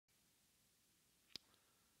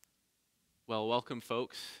Well, welcome,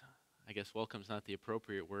 folks. I guess welcome's not the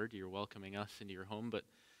appropriate word. You're welcoming us into your home, but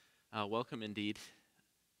welcome indeed.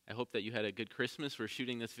 I hope that you had a good Christmas. We're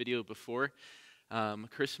shooting this video before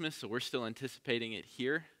Christmas, so we're still anticipating it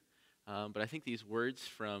here. But I think these words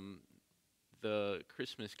from the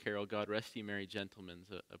Christmas carol, God Rest Ye Merry Gentlemen,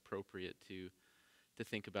 is appropriate to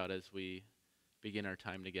think about as we begin our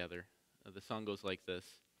time together. The song goes like this.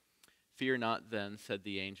 Fear not then, said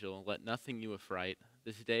the angel, let nothing you affright.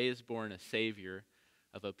 This day is born a Savior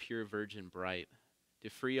of a pure virgin bright, to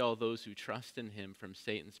free all those who trust in him from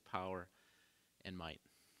Satan's power and might.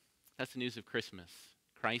 That's the news of Christmas.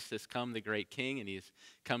 Christ has come, the great King, and he's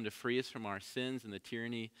come to free us from our sins and the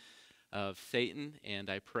tyranny of Satan, and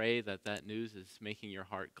I pray that that news is making your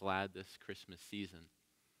heart glad this Christmas season.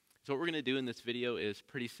 So what we're going to do in this video is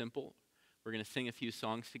pretty simple. We're going to sing a few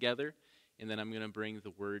songs together, and then I'm going to bring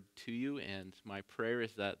the word to you, and my prayer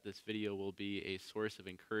is that this video will be a source of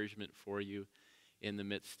encouragement for you in the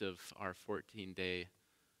midst of our 14-day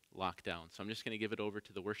lockdown. So I'm just going to give it over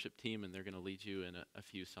to the worship team, and they're going to lead you in a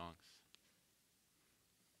few songs.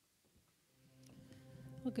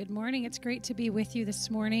 Well, good morning. It's great to be with you this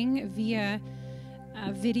morning via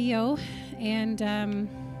video, and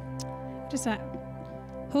just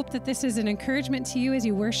hope that this is an encouragement to you as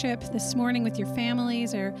you worship this morning with your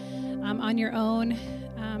families or on your own.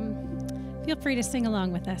 Feel free to sing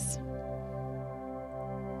along with us.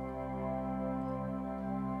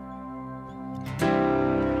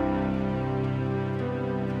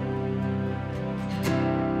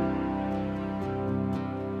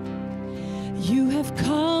 You have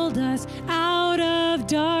called us out of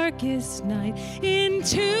darkest night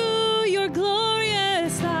into your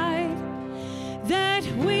glorious light, that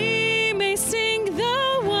we may sing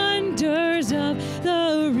the wonders of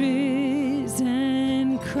the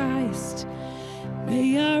risen Christ.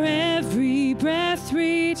 May our every breath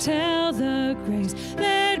retell the grace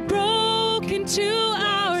that broke into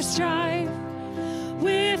our strife,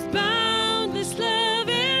 with boundless love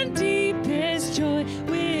and deepest joy,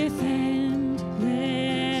 with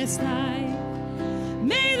endless light.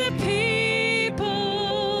 May the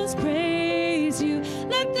peoples praise you,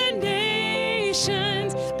 let the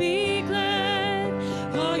nations be glad.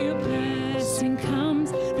 All your blessing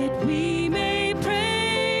comes, that we may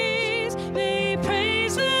praise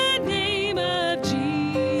the name of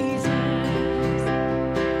Jesus.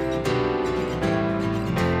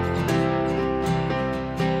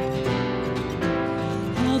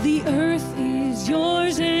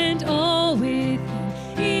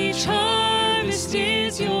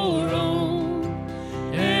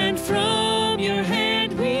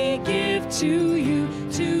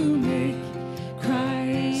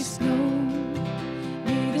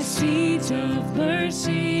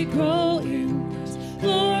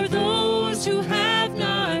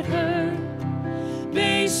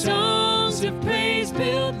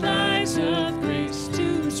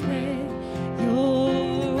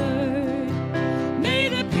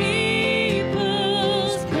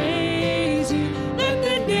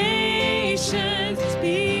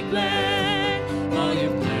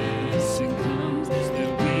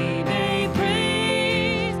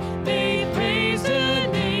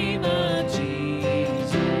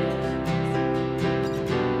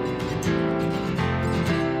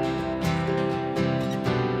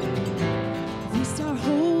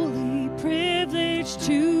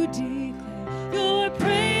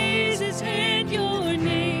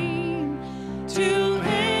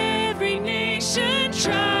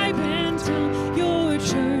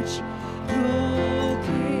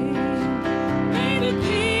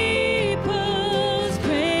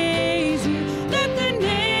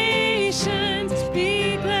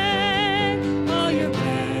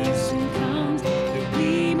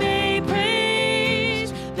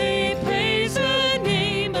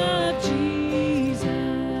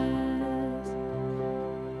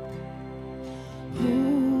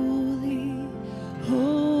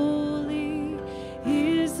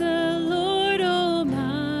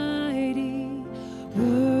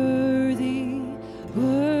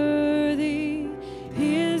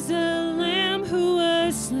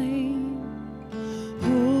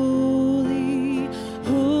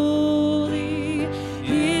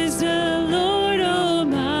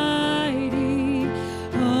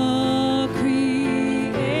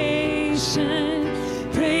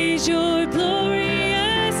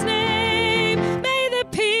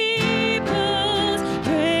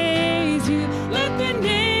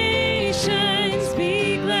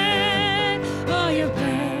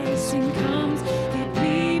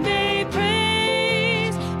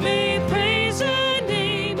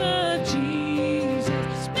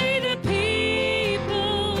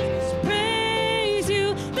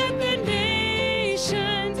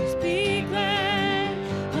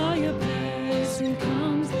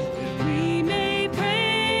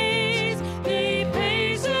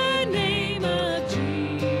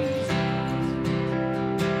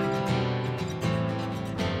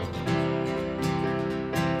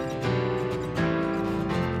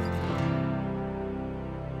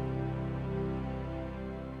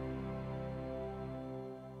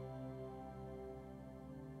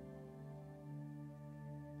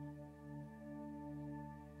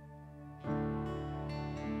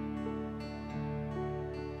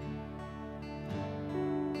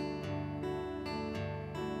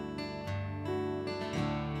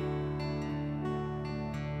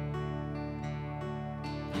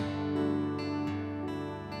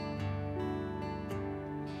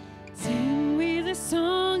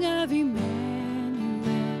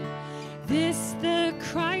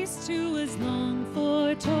 Christ who was long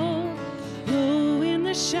foretold. Lo, in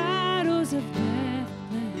the shadows of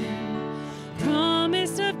Bethlehem,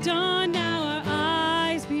 promise of dawn now our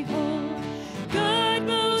eyes behold. God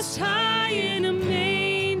most high in a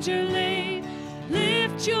manger laid.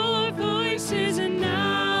 Lift your voices and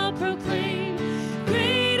now proclaim,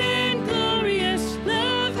 great and glorious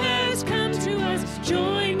love has come to us.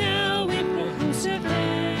 Join now with the host of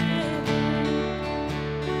heaven.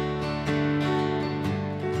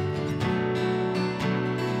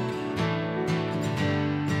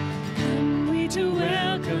 Come we to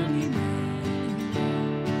welcome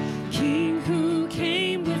Emmanuel, King who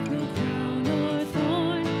came with no crown or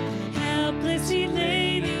thorn. Helpless he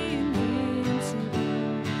lay invincible,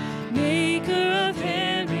 maker of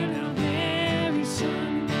heaven, our very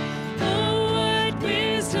Son. Oh, what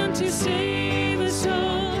wisdom to save us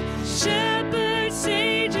all. Shepherds,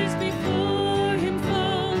 sages before him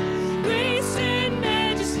fall. Grace and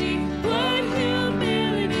majesty, what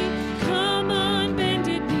humility. Come on,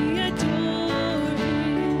 bended knee, adore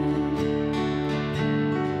him.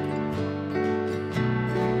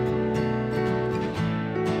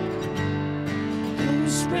 Oh,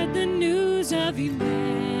 spread the news of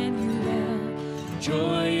Emmanuel,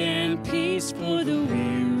 joy and peace for the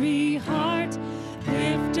weary heart.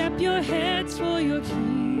 Lift up your heads, for your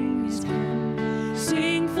King is come.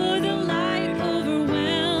 Sing, for the light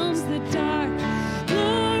overwhelms the dark.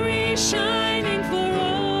 Glory shining for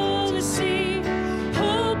all to see.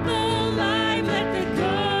 Hope alive, let the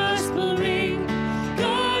gospel ring.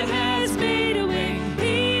 God has made a way,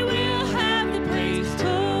 he will have the praise.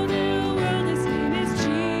 Told the world his name is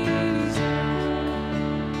Jesus.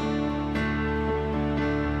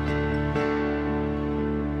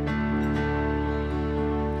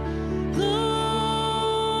 Gloria,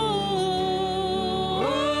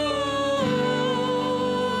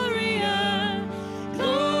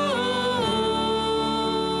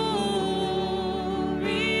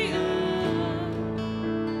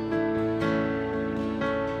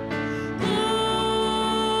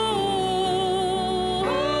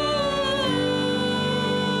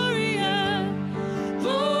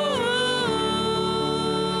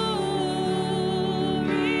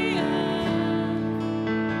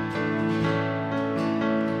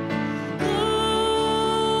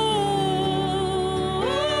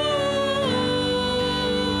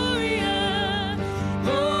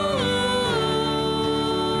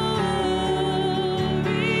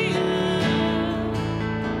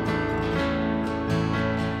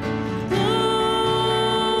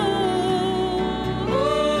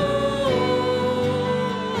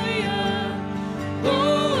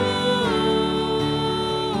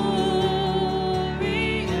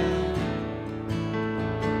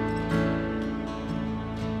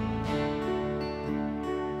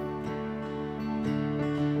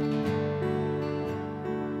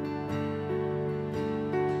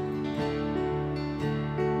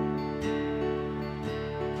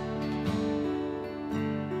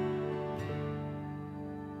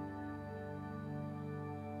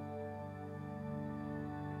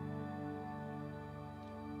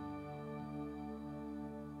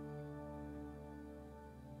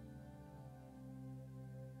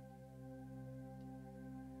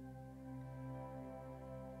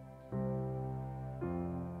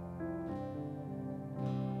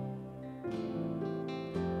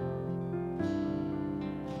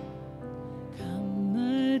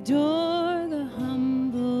 adore the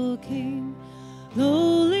humble King,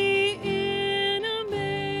 lowly in a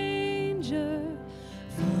manger.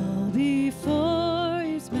 Fall before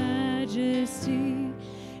his majesty.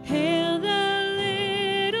 Hail the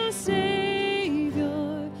little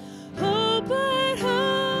Savior. Hope, but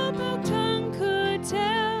hope no tongue could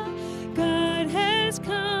tell. God has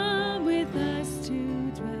come with us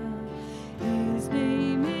to dwell. His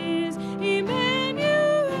name is Emmanuel.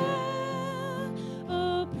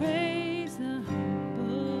 Oh, praise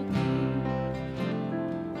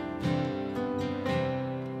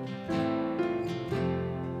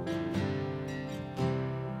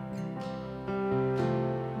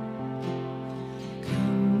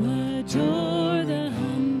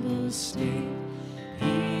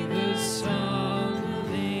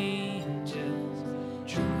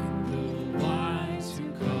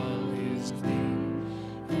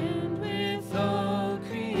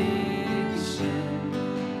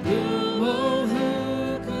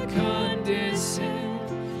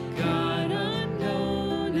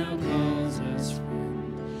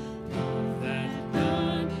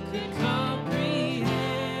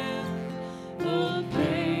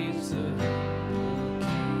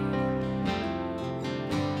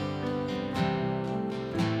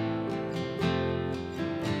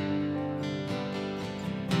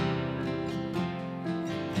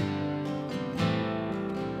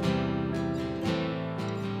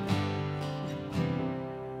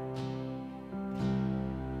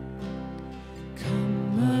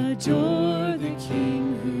adore the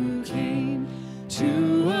King who came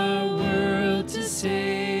to our world to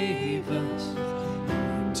save us,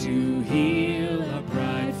 born to heal our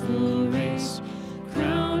prideful race,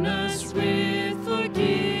 crown us with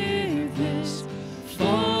forgiveness.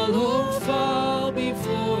 Fall, fall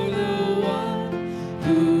before the one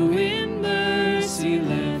who in mercy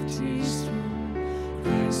left his throne.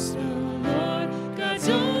 Christ the Lord, God's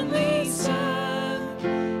only Son,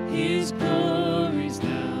 his glories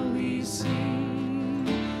now we sing.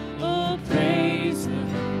 Oh, praise the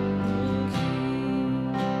humble King.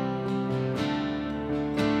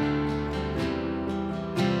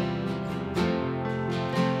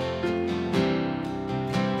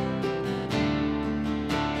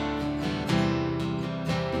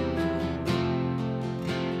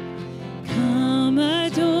 Come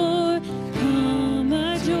adore, come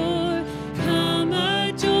adore, come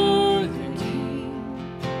adore the King.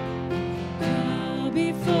 Bow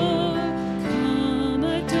before, come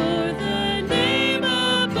adore the name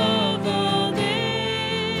above all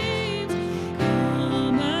names.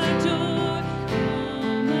 Come adore,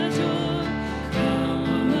 come adore,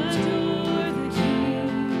 come adore the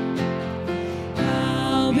King.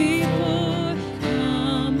 Bow before,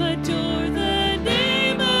 come adore the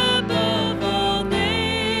name above all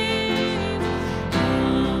names.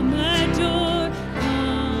 Come adore,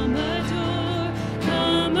 come adore,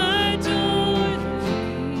 come adore the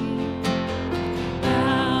King.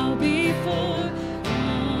 Bow before,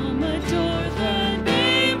 come adore the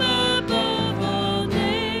name above all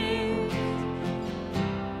names.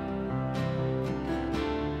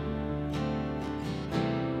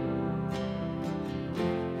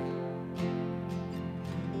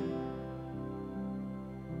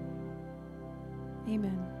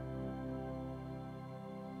 Amen.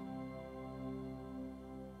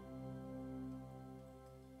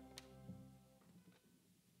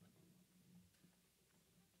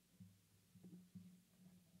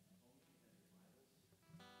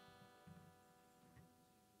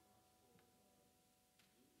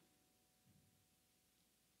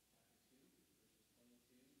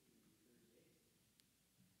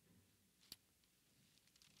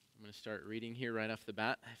 I'm going to start reading here right off the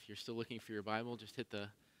bat. If you're still looking for your Bible, just hit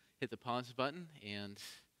the pause button, and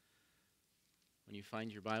when you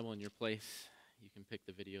find your Bible in your place, you can pick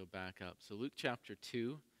the video back up. So Luke chapter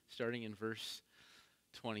 2, starting in verse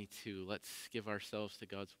 22. Let's give ourselves to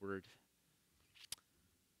God's word.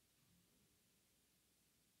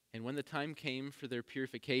 And when the time came for their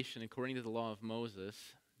purification according to the law of Moses,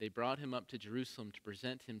 they brought him up to Jerusalem to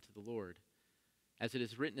present him to the Lord. As it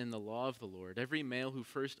is written in the law of the Lord, every male who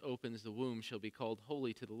first opens the womb shall be called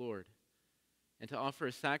holy to the Lord. And to offer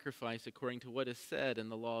a sacrifice according to what is said in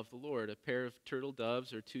the law of the Lord, a pair of turtle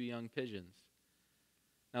doves or 2 young pigeons.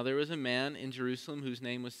 Now there was a man in Jerusalem whose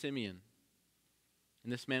name was Simeon.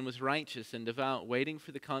 And this man was righteous and devout, waiting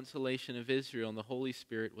for the consolation of Israel, and the Holy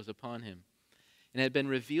Spirit was upon him. And it had been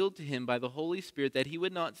revealed to him by the Holy Spirit that he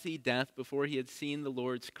would not see death before he had seen the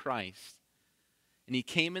Lord's Christ. And he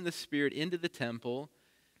came in the Spirit into the temple,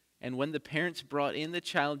 and when the parents brought in the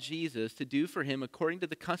child Jesus to do for him according to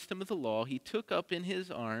the custom of the law, he took up in his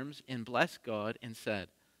arms and blessed God and said,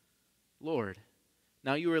 Lord,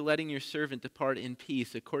 now you are letting your servant depart in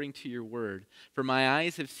peace according to your word. For my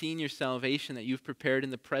eyes have seen your salvation that you've prepared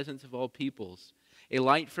in the presence of all peoples, a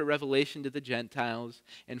light for revelation to the Gentiles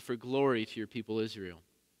and for glory to your people Israel.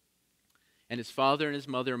 And his father and his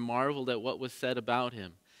mother marveled at what was said about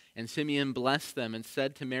him. And Simeon blessed them and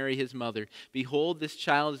said to Mary his mother, Behold, this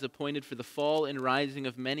child is appointed for the fall and rising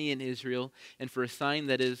of many in Israel, and for a sign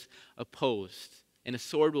that is opposed. And a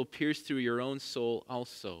sword will pierce through your own soul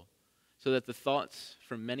also, so that the thoughts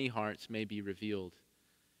from many hearts may be revealed.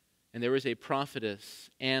 And there was a prophetess,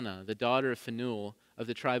 Anna, the daughter of Phanuel, of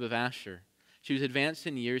the tribe of Asher. She was advanced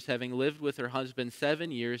in years, having lived with her husband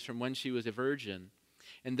 7 years from when she was a virgin,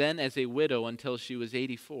 and then as a widow until she was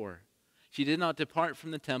 84. She did not depart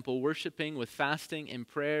from the temple, worshiping with fasting and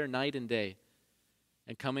prayer night and day.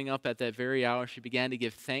 And coming up at that very hour, she began to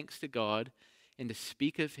give thanks to God and to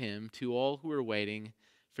speak of him to all who were waiting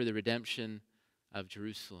for the redemption of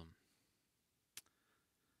Jerusalem.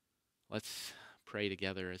 Let's pray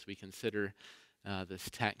together as we consider this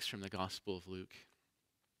text from the Gospel of Luke.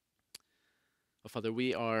 Oh, Father,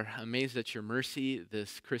 we are amazed at your mercy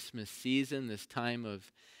this Christmas season, this time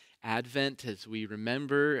of Advent, as we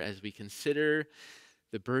remember, as we consider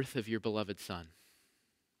the birth of your beloved Son.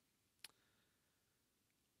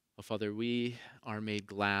 Oh, Father, we are made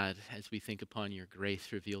glad as we think upon your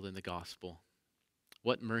grace revealed in the gospel.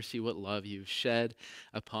 What mercy, what love you've shed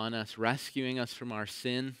upon us, rescuing us from our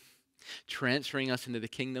sin, transferring us into the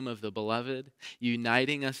kingdom of the beloved,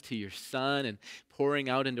 uniting us to your Son, and pouring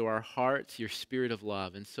out into our hearts your spirit of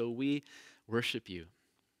love. And so we worship you.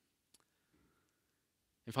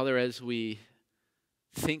 And Father, as we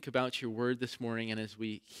think about your word this morning and as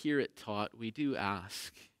we hear it taught, we do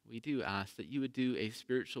ask that you would do a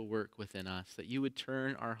spiritual work within us, that you would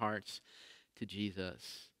turn our hearts to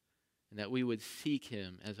Jesus, and that we would seek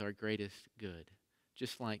him as our greatest good,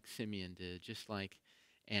 just like Simeon did, just like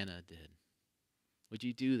Anna did. Would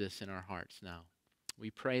you do this in our hearts now?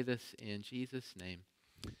 We pray this in Jesus' name.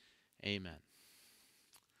 Amen.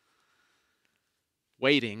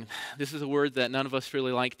 Waiting. This is a word that none of us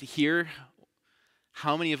really like to hear.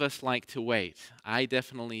 How many of us like to wait? I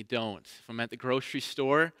definitely don't. If I'm at the grocery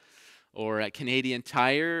store or at Canadian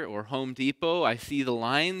Tire or Home Depot, I see the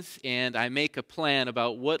lines and I make a plan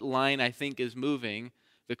about what line I think is moving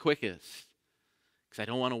the quickest because I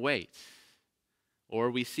don't want to wait. Or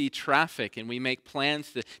we see traffic and we make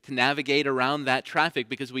plans to navigate around that traffic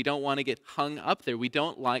because we don't want to get hung up there. We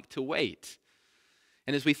don't like to wait.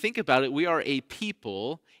 And as we think about it, we are a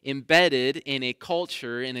people embedded in a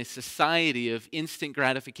culture, in a society of instant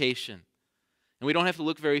gratification. And we don't have to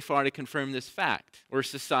look very far to confirm this fact. We're a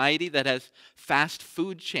society that has fast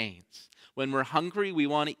food chains. When we're hungry, we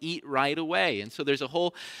want to eat right away. And so there's a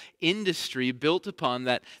whole industry built upon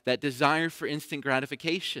that desire for instant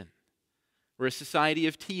gratification. We're a society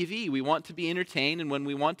of TV. We want to be entertained, and when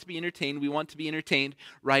we want to be entertained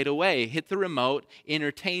right away. Hit the remote,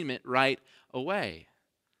 entertainment right away.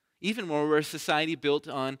 Even more, we're a society built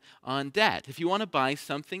on debt. If you want to buy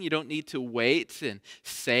something, you don't need to wait and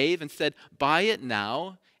save. Instead, buy it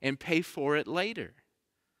now and pay for it later.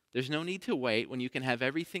 There's no need to wait when you can have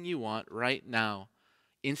everything you want right now.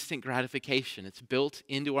 Instant gratification. It's built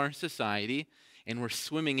into our society, and we're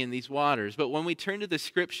swimming in these waters. But when we turn to the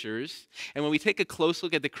scriptures, and when we take a close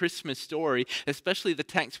look at the Christmas story, especially the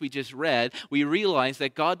text we just read, we realize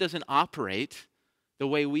that God doesn't operate the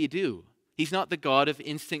way we do. He's not the God of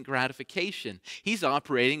instant gratification. He's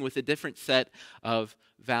operating with a different set of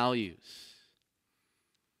values.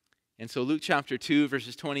 And so Luke chapter 2,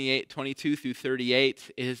 verses 22 through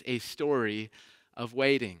 38 is a story of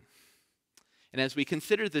waiting. And as we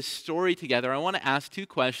consider this story together, I want to ask two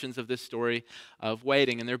questions of this story of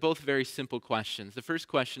waiting, and they're both very simple questions. The first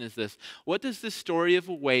question is this: what does this story of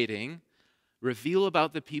waiting reveal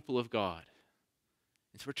about the people of God?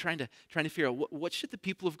 And so we're trying to figure out what should the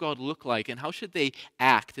people of God look like, and how should they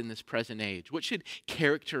act in this present age? What should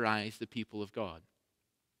characterize the people of God?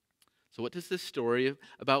 So what does this story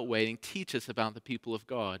about waiting teach us about the people of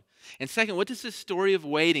God? And second, what does this story of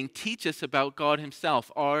waiting teach us about God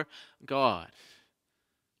himself, our God?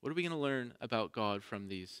 What are we going to learn about God from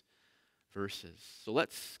these verses? So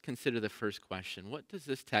let's consider the first question. What does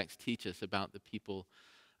this text teach us about the people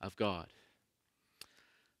of God?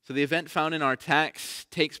 So the event found in our text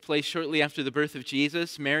takes place shortly after the birth of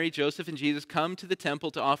Jesus. Mary, Joseph, and Jesus come to the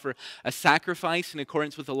temple to offer a sacrifice in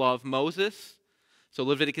accordance with the law of Moses. So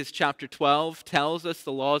Leviticus chapter 12 tells us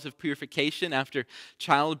the laws of purification after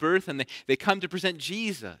childbirth, and they come to present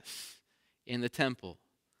Jesus in the temple.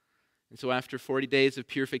 And so after 40 days of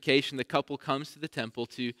purification, the couple comes to the temple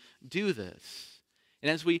to do this. And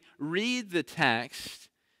as we read the text,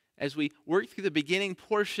 as we work through the beginning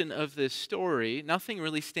portion of this story, nothing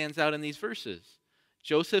really stands out in these verses.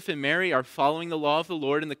 Joseph and Mary are following the law of the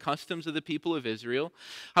Lord and the customs of the people of Israel.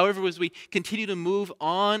 However, as we continue to move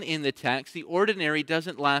on in the text, the ordinary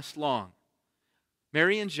doesn't last long.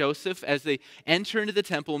 Mary and Joseph, as they enter into the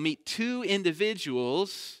temple, meet two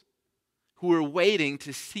individuals who are waiting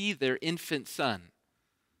to see their infant son.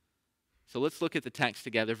 So let's look at the text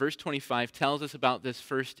together. Verse 25 tells us about this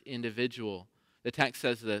first individual. The text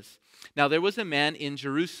says this: "Now there was a man in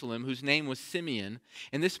Jerusalem whose name was Simeon,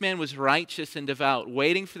 and this man was righteous and devout,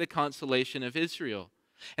 waiting for the consolation of Israel.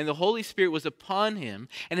 And the Holy Spirit was upon him,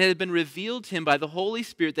 and it had been revealed to him by the Holy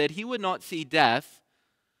Spirit that he would not see death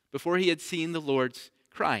before he had seen the Lord's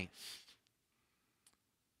Christ."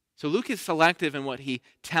 So Luke is selective in what he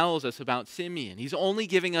tells us about Simeon. He's only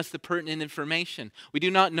giving us the pertinent information. We do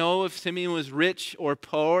not know if Simeon was rich or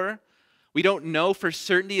poor. We don't know for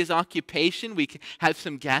certainty his occupation. We have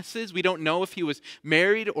some guesses. We don't know if he was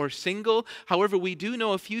married or single. However, we do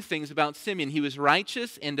know a few things about Simeon. He was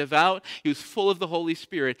righteous and devout. He was full of the Holy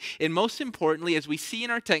Spirit. And most importantly, as we see in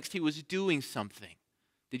our text, he was doing something.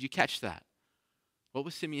 Did you catch that? What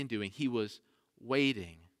was Simeon doing? He was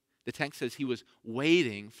waiting. The text says he was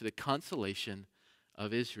waiting for the consolation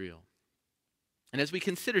of Israel. And as we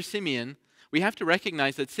consider Simeon, we have to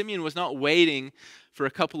recognize that Simeon was not waiting for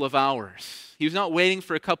a couple of hours. He was not waiting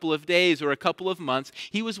for a couple of days or a couple of months.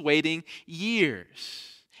 He was waiting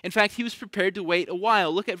years. In fact, he was prepared to wait a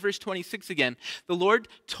while. Look at verse 26 again. The Lord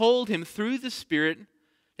told him through the Spirit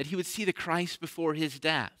that he would see the Christ before his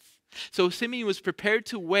death. So Simeon was prepared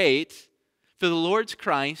to wait for the Lord's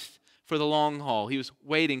Christ for the long haul. He was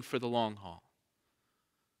waiting for the long haul.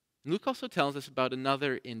 Luke also tells us about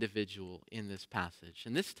another individual in this passage.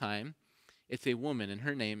 And this time, it's a woman, and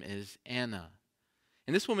her name is Anna.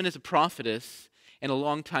 And this woman is a prophetess and a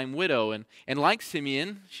longtime widow. And like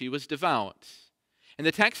Simeon, she was devout. And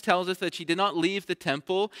the text tells us that she did not leave the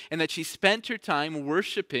temple and that she spent her time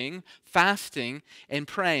worshiping, fasting, and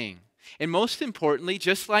praying. And most importantly,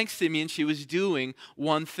 just like Simeon, she was doing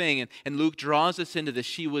one thing. And Luke draws us into this.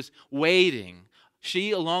 She was waiting.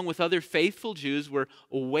 She, along with other faithful Jews, were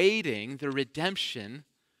awaiting the redemption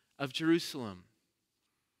of Jerusalem.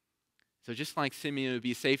 So just like Simeon, it would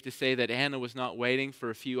be safe to say that Anna was not waiting for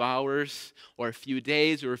a few hours or a few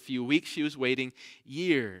days or a few weeks. She was waiting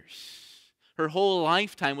years. Her whole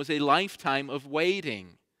lifetime was a lifetime of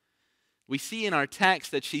waiting. We see in our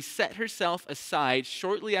text that she set herself aside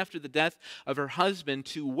shortly after the death of her husband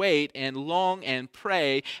to wait and long and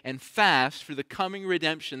pray and fast for the coming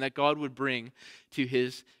redemption that God would bring to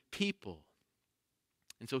his people.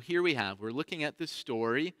 And so here we're looking at this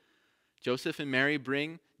story. Joseph and Mary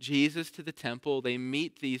bring Jesus to the temple. They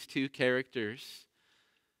meet these two characters,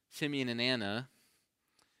 Simeon and Anna.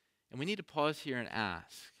 And we need to pause here and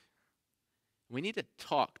ask. We need to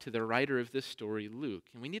talk to the writer of this story, Luke,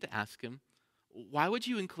 and we need to ask him, why would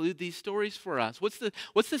you include these stories for us? What's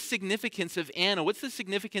the significance of Anna? What's the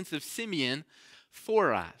significance of Simeon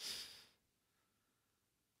for us?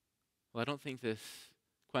 Well, I don't think this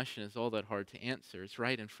question is all that hard to answer. It's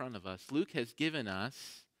right in front of us. Luke has given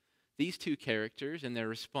us these two characters and their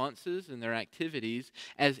responses and their activities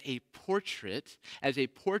as a portrait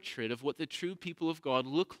of what the true people of God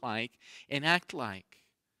look like and act like.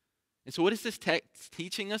 And so what is this text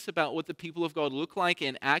teaching us about what the people of God look like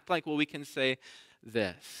and act like? Well, we can say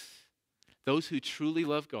this. Those who truly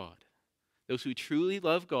love God,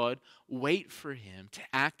 wait for him to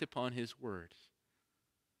act upon his word.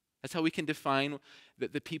 That's how we can define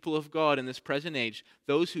the people of God in this present age.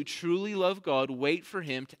 Those who truly love God, wait for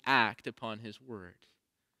him to act upon his word.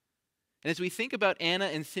 And as we think about Anna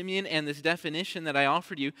and Simeon and this definition that I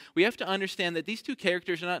offered you, we have to understand that these two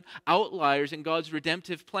characters are not outliers in God's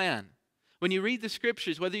redemptive plan. When you read the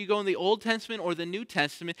scriptures, whether you go in the Old Testament or the New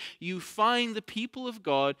Testament, you find the people of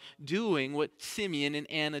God doing what Simeon and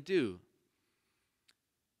Anna do.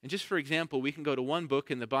 And just for example, we can go to one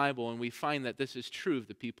book in the Bible and we find that this is true of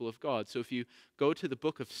the people of God. So if you go to the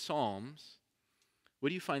book of Psalms, what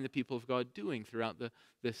do you find the people of God doing throughout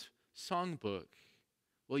this songbook?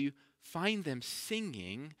 Well, you find them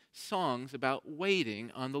singing songs about waiting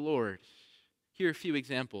on the Lord. Here are a few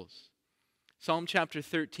examples. Psalm chapter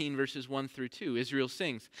 13, verses 1 through 2, Israel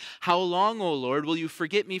sings, "How long, O Lord, will you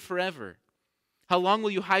forget me forever? How long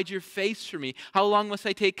will you hide your face from me? How long must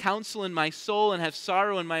I take counsel in my soul and have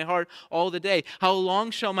sorrow in my heart all the day? How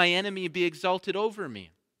long shall my enemy be exalted over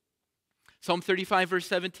me?" Psalm 35, verse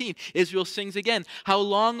 17, Israel sings again, "How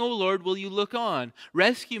long, O Lord, will you look on?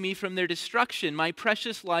 Rescue me from their destruction, my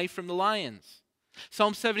precious life from the lions."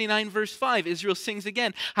 Psalm 79, verse 5, Israel sings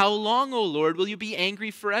again, "How long, O Lord, will you be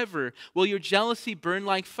angry forever? Will your jealousy burn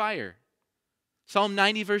like fire?" Psalm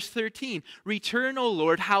 90, verse 13, "Return, O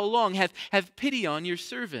Lord, how long? Have pity on your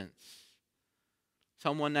servants."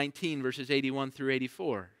 Psalm 119, verses 81 through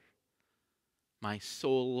 84. "My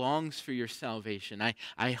soul longs for your salvation.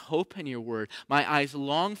 I hope in your word. My eyes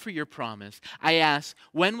long for your promise. I ask,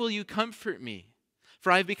 when will you comfort me?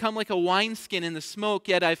 For I have become like a wineskin in the smoke,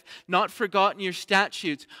 yet I've not forgotten your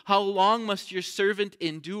statutes. How long must your servant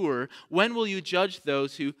endure? When will you judge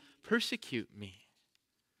those who persecute me?"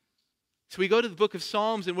 So we go to the book of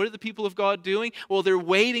Psalms, and what are the people of God doing? Well, they're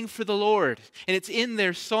waiting for the Lord. And it's in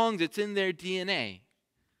their songs, it's in their DNA.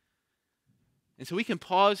 And so we can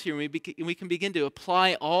pause here and we can begin to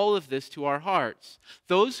apply all of this to our hearts.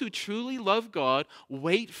 Those who truly love God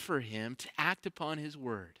wait for him to act upon his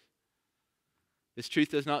word. This truth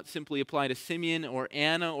does not simply apply to Simeon or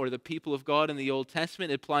Anna or the people of God in the Old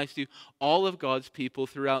Testament. It applies to all of God's people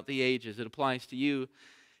throughout the ages. It applies to you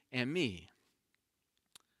and me.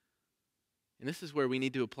 And this is where we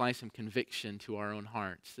need to apply some conviction to our own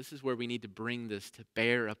hearts. This is where we need to bring this to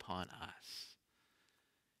bear upon us.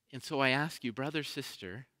 And so I ask you, brother,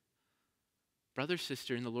 sister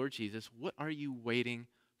in the Lord Jesus, what are you waiting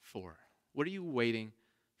for? What are you waiting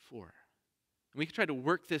for? And we can try to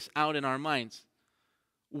work this out in our minds.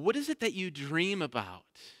 What is it that you dream about?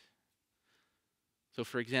 So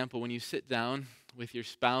for example, when you sit down with your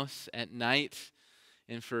spouse at night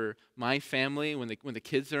And for my family, when the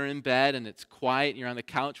kids are in bed and it's quiet and you're on the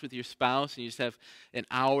couch with your spouse and you just have an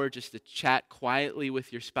hour just to chat quietly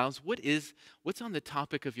with your spouse, what's on the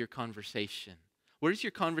topic of your conversation? Where does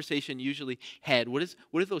your conversation usually head? What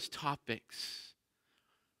are those topics?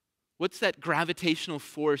 What's that gravitational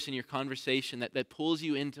force in your conversation that pulls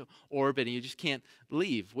you into orbit and you just can't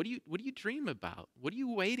leave? What do you dream about? What are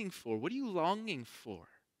you waiting for? What are you longing for?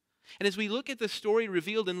 And as we look at the story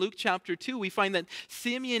revealed in Luke chapter 2, we find that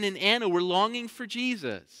Simeon and Anna were longing for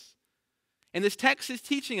Jesus. And this text is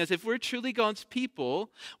teaching us if we're truly God's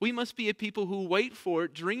people, we must be a people who wait for,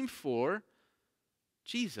 dream for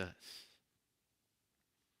Jesus.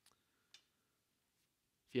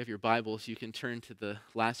 If you have your Bibles, you can turn to the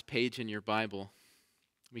last page in your Bible.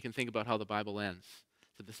 We can think about how the Bible ends.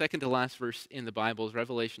 So the second to last verse in the Bible is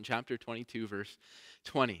Revelation chapter 22, verse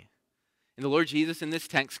 20. And the Lord Jesus in this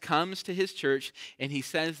text comes to his church and he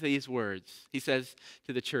says these words. He says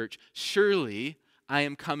to the church, "Surely I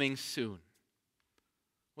am coming soon."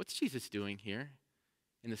 What's Jesus doing here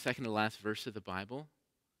in the second to last verse of the Bible?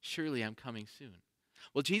 Surely I'm coming soon.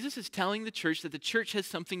 Well, Jesus is telling the church that the church has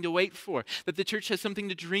something to wait for, that the church has something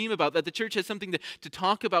to dream about, that the church has something to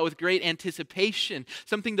talk about with great anticipation,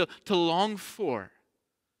 something to long for.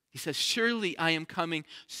 He says, "Surely I am coming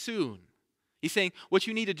soon." He's saying, what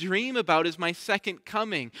you need to dream about is my second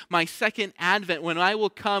coming, my second advent, when I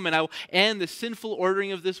will come and I will end the sinful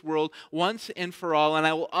ordering of this world once and for all, and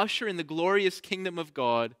I will usher in the glorious kingdom of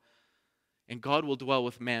God, and God will dwell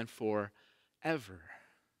with man forever.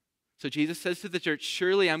 So Jesus says to the church,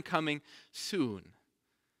 "Surely I'm coming soon."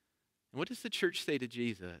 And what does the church say to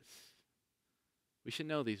Jesus? We should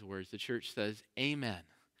know these words. The church says, "Amen.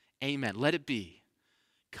 Amen. Let it be.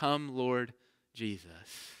 Come, Lord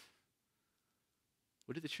Jesus."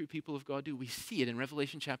 What do the true people of God do? We see it in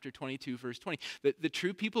Revelation chapter 22, verse 20. The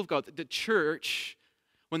true people of God, the church,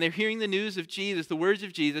 when they're hearing the news of Jesus, the words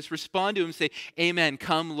of Jesus, respond to him and say, "Amen.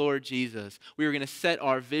 Come, Lord Jesus. We are going to set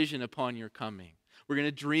our vision upon your coming. We're going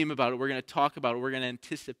to dream about it. We're going to talk about it. We're going to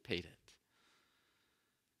anticipate it."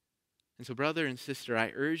 And so, brother and sister,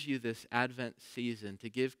 I urge you this Advent season to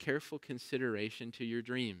give careful consideration to your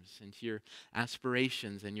dreams and to your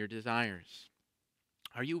aspirations and your desires.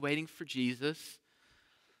 Are you waiting for Jesus?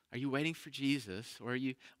 Are you waiting for Jesus? Or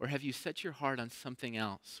have you set your heart on something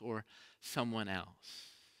else or someone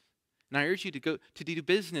else? And I urge you to go to do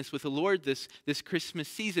business with the Lord this Christmas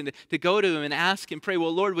season, to go to him and ask and pray,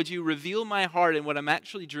 "Well, Lord, would you reveal my heart and what I'm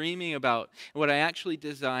actually dreaming about and what I actually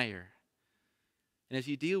desire?" And as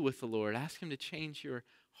you deal with the Lord, ask him to change your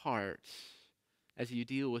heart as you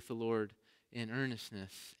deal with the Lord in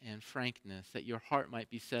earnestness and frankness, that your heart might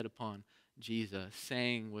be set upon Jesus,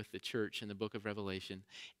 saying with the church in the book of Revelation,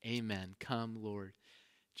 "Amen. Come, Lord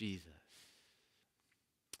Jesus."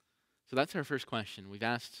 So that's our first question. We've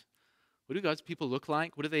asked, what do God's people look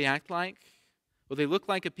like? What do they act like? Well, they look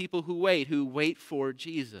like a people who wait for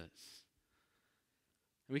Jesus.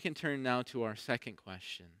 And we can turn now to our second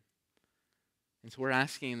question. And so we're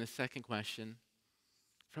asking in the second question,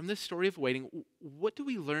 from this story of waiting, what do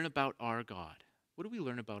we learn about our God? What do we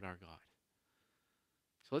learn about our God?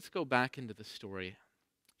 So let's go back into the story.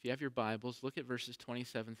 If you have your Bibles, look at verses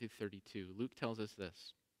 27 through 32. Luke tells us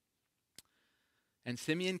this. "And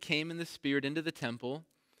Simeon came in the Spirit into the temple,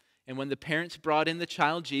 and when the parents brought in the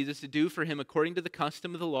child Jesus to do for him according to the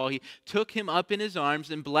custom of the law, he took him up in his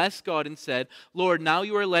arms and blessed God and said, 'Lord, now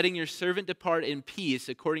you are letting your servant depart in peace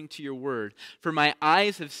according to your word. For my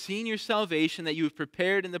eyes have seen your salvation that you have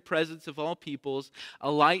prepared in the presence of all peoples,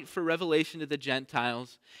 a light for revelation to the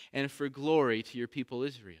Gentiles and for glory to your people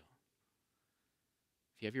Israel.'"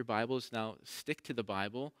 If you have your Bibles, now stick to the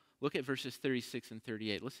Bible. Look at verses 36 and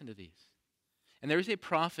 38. Listen to these. "And there was a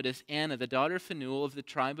prophetess, Anna, the daughter of Phanuel of the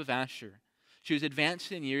tribe of Asher. She was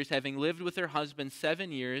advanced in years, having lived with her husband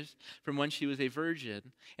 7 years from when she was a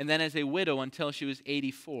virgin, and then as a widow until she was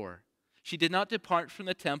 84. She did not depart from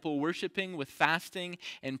the temple, worshiping with fasting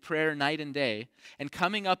and prayer night and day. And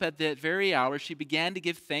coming up at that very hour, she began to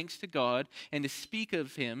give thanks to God and to speak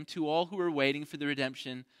of him to all who were waiting for the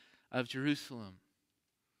redemption of Jerusalem."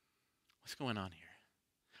 What's going on here?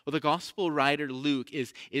 Well, the gospel writer Luke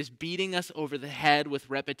is beating us over the head with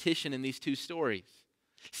repetition in these two stories.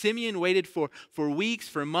 Simeon waited for weeks,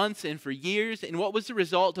 for months, and for years. And what was the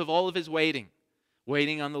result of all of his waiting?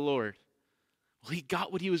 Waiting on the Lord. Well, he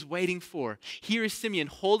got what he was waiting for. Here is Simeon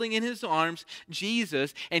holding in his arms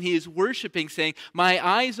Jesus, and he is worshiping, saying, "My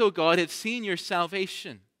eyes, O God, have seen your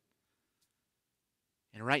salvation."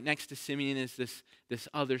 And right next to Simeon is this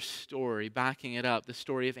other story, backing it up, the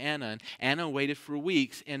story of Anna. And Anna waited for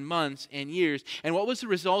weeks and months and years. And what was the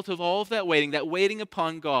result of all of that waiting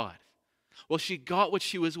upon God? Well, she got what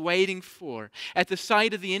she was waiting for. At the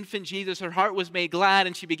sight of the infant Jesus, her heart was made glad,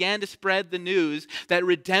 and she began to spread the news that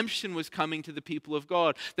redemption was coming to the people of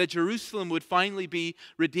God, that Jerusalem would finally be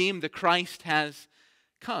redeemed, that Christ has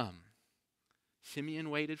come. Simeon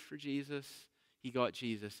waited for Jesus. He got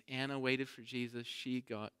Jesus. Anna waited for Jesus. She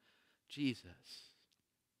got Jesus.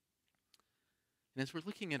 And as we're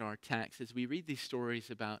looking at our text, as we read these stories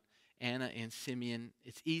about Anna and Simeon,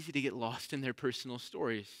 it's easy to get lost in their personal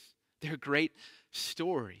stories. They're great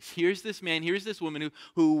stories. Here's this man, here's this woman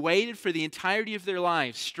who waited for the entirety of their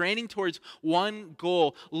lives, straining towards one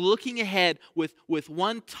goal, looking ahead with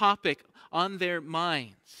one topic on their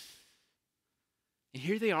minds. And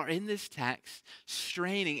here they are in this text,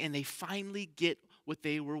 straining, and they finally get what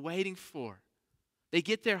they were waiting for. They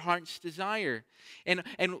get their heart's desire. And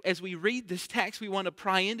as we read this text, we want to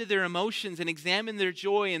pry into their emotions and examine their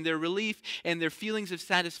joy and their relief and their feelings of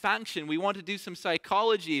satisfaction. We want to do some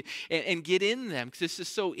psychology and get in them because this is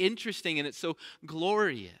so interesting and it's so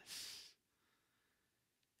glorious.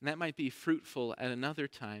 And that might be fruitful at another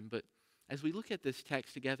time, but as we look at this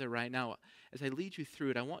text together right now, as I lead you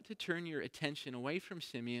through it, I want to turn your attention away from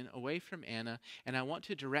Simeon, away from Anna, and I want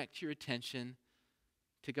to direct your attention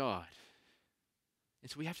to God. And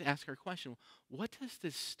so we have to ask our question, what does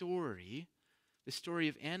this story, the story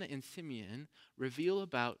of Anna and Simeon, reveal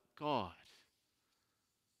about God?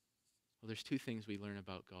 Well, there's two things we learn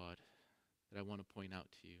about God that I want to point out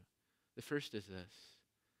to you. The first is this.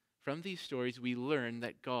 From these stories, we learn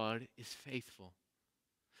that God is faithful.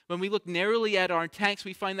 When we look narrowly at our text,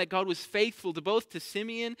 we find that God was faithful to both to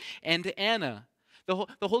Simeon and to Anna. The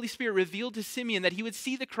Holy Spirit revealed to Simeon that he would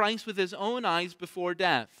see the Christ with his own eyes before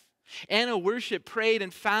death. Anna worshiped, prayed,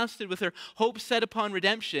 and fasted with her hope set upon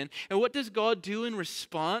redemption. And what does God do in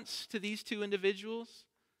response to these two individuals?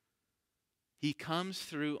 He comes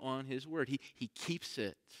through on his word. He keeps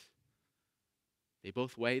it. They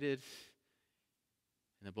both waited,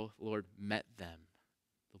 and the Lord met them.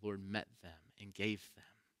 The Lord met them and gave them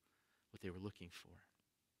what they were looking for.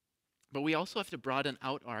 But we also have to broaden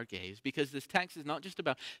out our gaze because this text is not just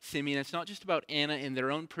about Simeon, it's not just about Anna and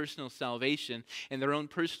their own personal salvation and their own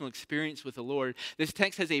personal experience with the Lord. This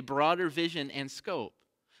text has a broader vision and scope.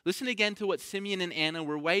 Listen again to what Simeon and Anna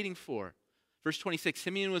were waiting for. Verse 26,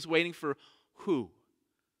 Simeon was waiting for who?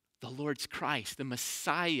 The Lord's Christ, the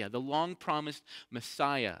Messiah, the long-promised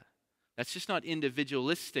Messiah. That's just not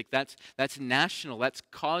individualistic, that's national, that's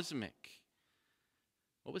cosmic.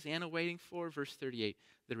 What was Anna waiting for? Verse 38,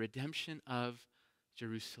 the redemption of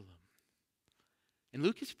Jerusalem. And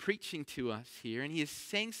Luke is preaching to us here, and he is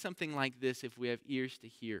saying something like this if we have ears to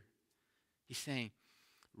hear. He's saying,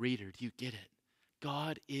 reader, do you get it?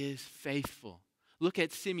 God is faithful. Look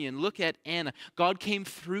at Simeon, look at Anna. God came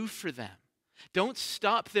through for them. Don't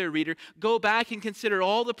stop there, reader. Go back and consider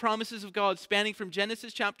all the promises of God spanning from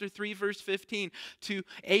Genesis chapter 3, verse 15, to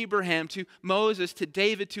Abraham, to Moses, to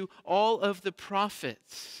David, to all of the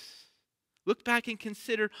prophets. Look back and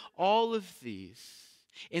consider all of these.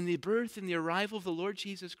 In the birth and the arrival of the Lord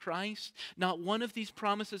Jesus Christ, not one of these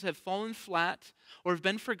promises have fallen flat or have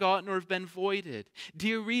been forgotten or have been voided.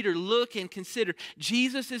 Dear reader, look and consider.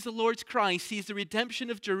 Jesus is the Lord's Christ. He is the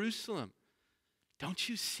redemption of Jerusalem. Don't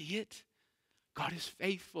you see it? God is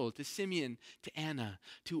faithful to Simeon, to Anna,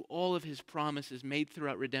 to all of his promises made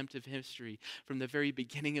throughout redemptive history from the very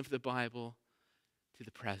beginning of the Bible to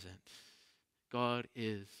the present. God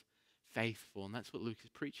is faithful, and that's what Luke is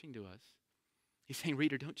preaching to us. He's saying,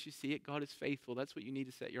 reader, don't you see it? God is faithful. That's what you need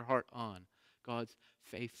to set your heart on, God's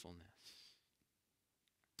faithfulness.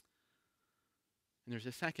 And there's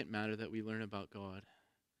a second matter that we learn about God.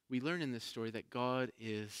 We learn in this story that God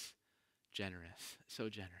is generous, so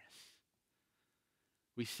generous.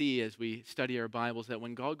 We see as we study our Bibles that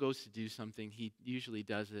when God goes to do something, he usually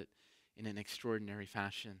does it in an extraordinary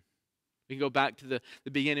fashion. We can go back to the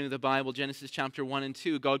beginning of the Bible, Genesis chapter 1 and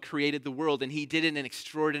 2. God created the world, and he did it in an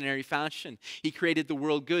extraordinary fashion. He created the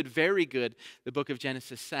world good, very good, the book of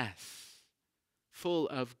Genesis says, full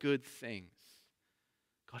of good things.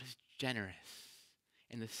 God is generous,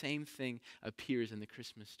 and the same thing appears in the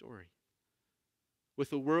Christmas story. With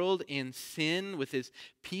the world in sin, with his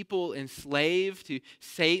people enslaved to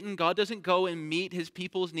Satan, God doesn't go and meet his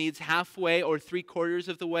people's needs halfway or 3/4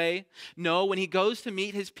 of the way. No, when he goes to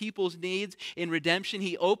meet his people's needs in redemption,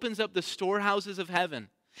 he opens up the storehouses of heaven.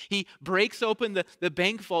 He breaks open the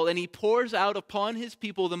bank vault and he pours out upon his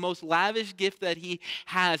people the most lavish gift that he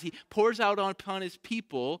has. He pours out upon his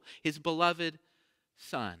people his beloved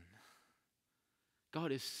Son.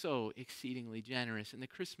 God is so exceedingly generous, and the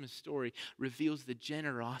Christmas story reveals the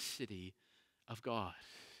generosity of God.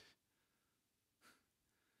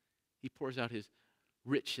 He pours out his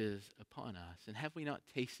riches upon us. And have we not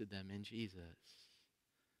tasted them in Jesus?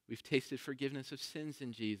 We've tasted forgiveness of sins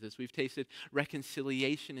in Jesus. We've tasted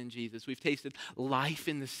reconciliation in Jesus. We've tasted life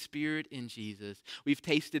in the Spirit in Jesus. We've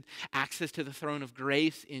tasted access to the throne of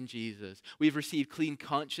grace in Jesus. We've received clean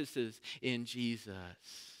consciences in Jesus.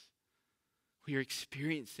 We are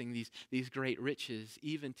experiencing these great riches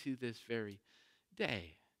even to this very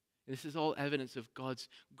day. This is all evidence of God's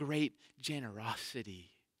great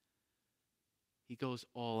generosity. He goes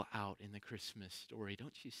all out in the Christmas story.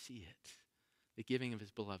 Don't you see it? The giving of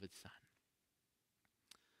his beloved Son.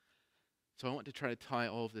 So I want to try to tie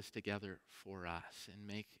all of this together for us and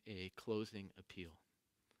make a closing appeal.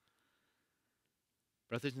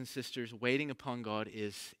 Brothers and sisters, waiting upon God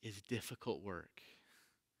is difficult work.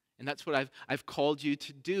 And that's what I've called you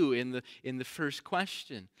to do in the first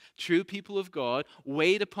question. True people of God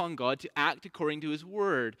wait upon God to act according to his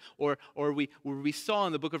word. Or we saw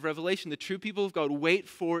in the book of Revelation, the true people of God wait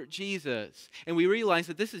for Jesus. And we realize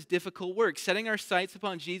that this is difficult work. Setting our sights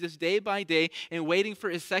upon Jesus day by day and waiting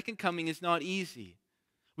for his second coming is not easy.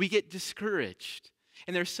 We get discouraged.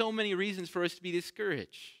 And there's so many reasons for us to be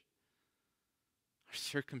discouraged. Our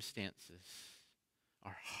circumstances,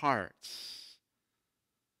 our hearts.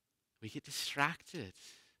 We get distracted.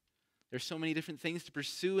 There's so many different things to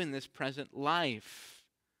pursue in this present life.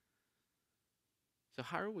 So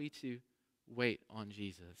how are we to wait on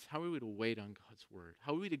Jesus? How are we to wait on God's word?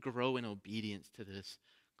 How are we to grow in obedience to this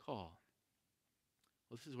call?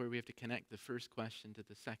 Well, this is where we have to connect the first question to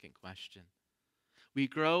the second question. We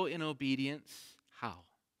grow in obedience how?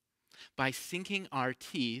 By sinking our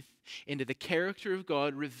teeth into the character of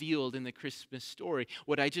God revealed in the Christmas story.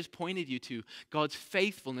 What I just pointed you to, God's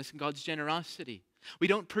faithfulness and God's generosity. We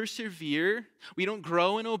don't persevere, we don't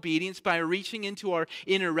grow in obedience by reaching into our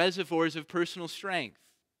inner reservoirs of personal strength.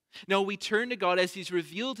 No, we turn to God as he's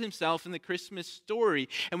revealed himself in the Christmas story,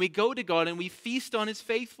 and we go to God and we feast on his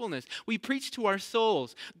faithfulness. We preach to our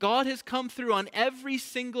souls. God has come through on every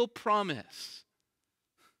single promise.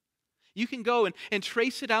 You can go and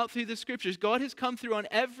trace it out through the scriptures. God has come through on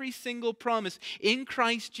every single promise in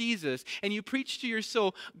Christ Jesus. And you preach to your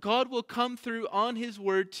soul, God will come through on his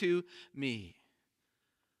word to me.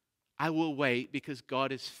 I will wait because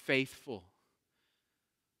God is faithful.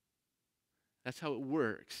 That's how it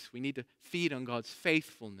works. We need to feed on God's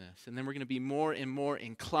faithfulness. And then we're going to be more and more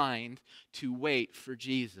inclined to wait for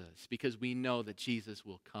Jesus because we know that Jesus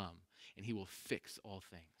will come and he will fix all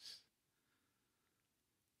things.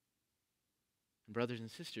 Brothers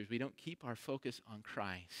and sisters, we don't keep our focus on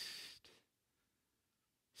Christ,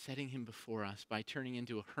 setting him before us by turning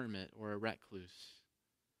into a hermit or a recluse.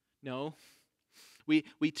 No,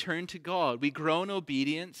 we turn to God. We grow in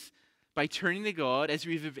obedience by turning to God as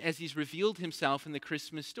he's revealed himself in the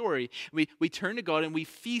Christmas story. We turn to God and we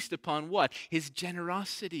feast upon what? His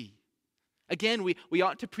generosity. Again, we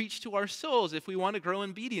ought to preach to our souls. If we want to grow in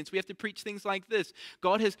obedience, we have to preach things like this.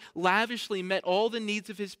 God has lavishly met all the needs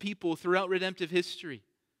of his people throughout redemptive history.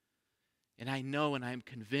 And I know and I'm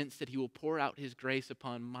convinced that he will pour out his grace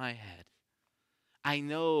upon my head. I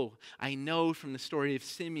know from the story of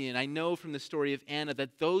Simeon, I know from the story of Anna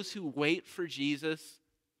that those who wait for Jesus,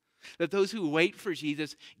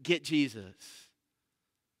 get Jesus.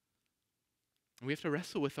 And we have to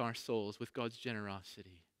wrestle with our souls, with God's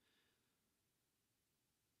generosity.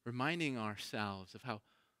 Reminding ourselves of how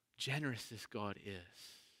generous this God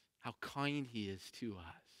is, how kind he is to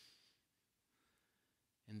us.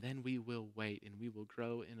 And then we will wait and we will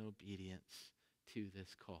grow in obedience to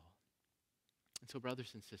this call. And so,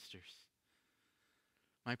 brothers and sisters,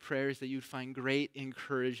 my prayer is that you would find great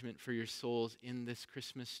encouragement for your souls in this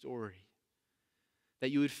Christmas story. That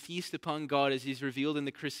you would feast upon God as he's revealed in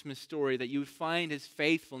the Christmas story. That you would find his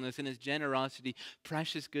faithfulness and his generosity,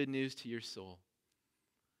 precious good news to your soul.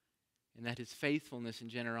 And that his faithfulness and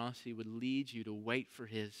generosity would lead you to wait for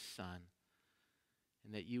his Son.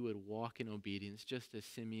 And that you would walk in obedience just as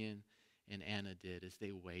Simeon and Anna did as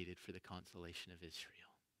they waited for the consolation of Israel.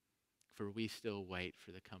 For we still wait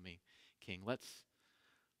for the coming King. Let's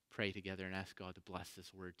pray together and ask God to bless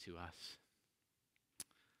this word to us.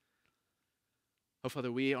 Oh,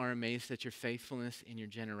 Father, we are amazed at your faithfulness and your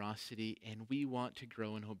generosity, and we want to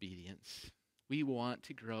grow in obedience. We want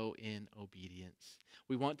to grow in obedience.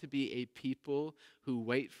 We want to be a people who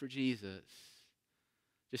wait for Jesus.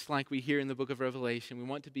 Just like we hear in the book of Revelation, we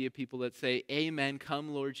want to be a people that say, Amen,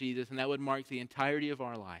 come Lord Jesus, and that would mark the entirety of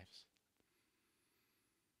our lives.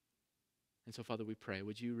 And so, Father, we pray,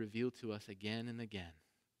 would you reveal to us again and again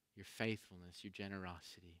your faithfulness, your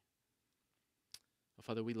generosity. Oh,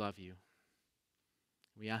 Father, we love you.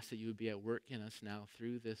 We ask that you would be at work in us now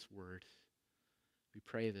through this word. We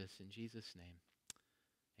pray this in Jesus' name.